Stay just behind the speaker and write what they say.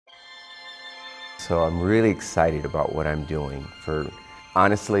So I'm really excited about what I'm doing for,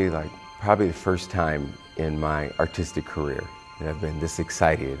 honestly, probably the first time in my artistic career that I've been this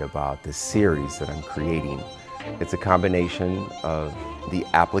excited about this series that I'm creating. It's a combination of the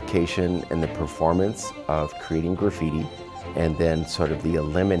application and the performance of creating graffiti, and then sort of the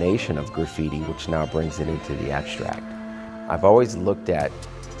elimination of graffiti, which now brings it into the abstract. I've always looked at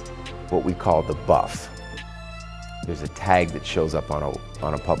what we call the buff. There's a tag that shows up on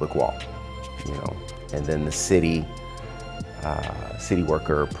a public wall, and then the city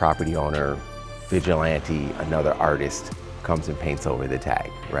worker, property owner, vigilante, another artist comes and paints over the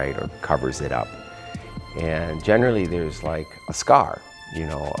tag, right, or covers it up. And generally there's like a scar,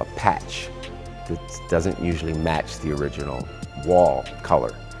 a patch that doesn't usually match the original wall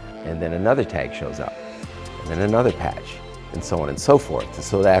color. And then another tag shows up, and then another patch, and so on and so forth. And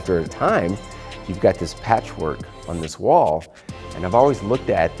so after a time, you've got this patchwork on this wall, and I've always looked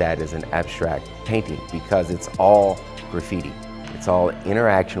at that as an abstract painting because it's all graffiti. It's all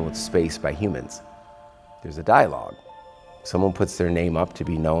interaction with space by humans. There's a dialogue. Someone puts their name up to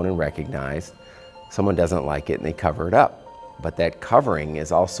be known and recognized. Someone doesn't like it and they cover it up. But that covering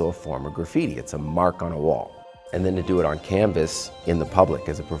is also a form of graffiti. It's a mark on a wall. And then to do it on canvas in the public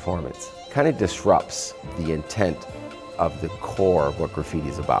as a performance kind of disrupts the intent of the core of what graffiti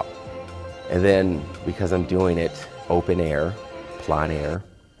is about. And then because I'm doing it open air, plein air,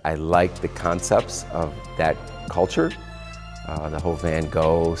 I like the concepts of that culture. The whole Van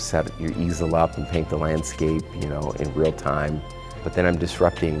Gogh, set your easel up and paint the landscape, in real time. But then I'm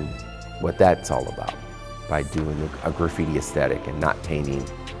disrupting what that's all about by doing a graffiti aesthetic and not painting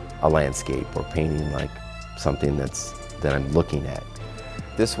a landscape or painting like something that I'm looking at.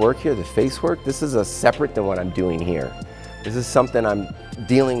 This work here, the face work, this is separate than what I'm doing here. This is something I'm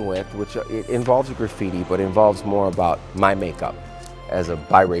dealing with, which it involves graffiti, but involves more about my makeup as a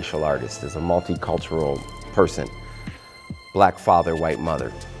biracial artist, as a multicultural person. Black father, white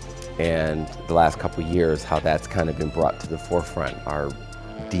mother. And the last couple of years, how that's kind of been brought to the forefront, our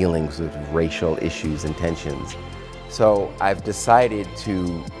dealings with racial issues and tensions. So I've decided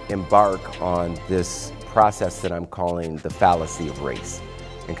to embark on this process that I'm calling the fallacy of race,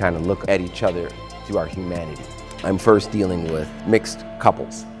 and kind of look at each other through our humanity. I'm first dealing with mixed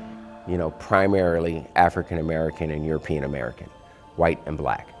couples, primarily African American and European American, white and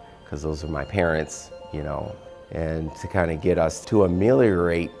black, because those are my parents, and to kind of get us to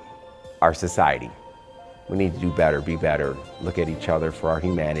ameliorate our society. We need to do better, be better, look at each other for our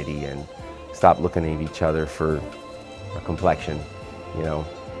humanity and stop looking at each other for our complexion,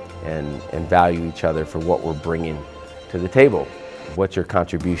 and value each other for what we're bringing to the table. What's your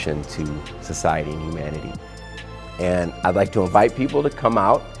contribution to society and humanity? And I'd like to invite people to come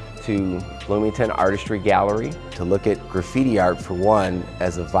out to Bloomington Artistry Gallery to look at graffiti art, for one,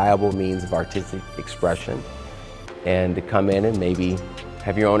 as a viable means of artistic expression, and to come in and maybe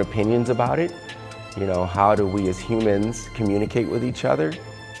have your own opinions about it. How do we as humans communicate with each other?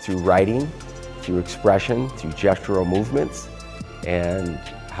 Through writing, through expression, through gestural movements, and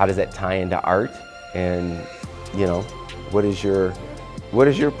how does that tie into art? And what is your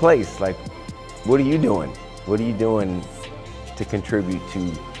place? Like, what are you doing? What are you doing to contribute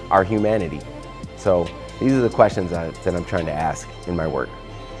to our humanity? So these are the questions that I'm trying to ask in my work.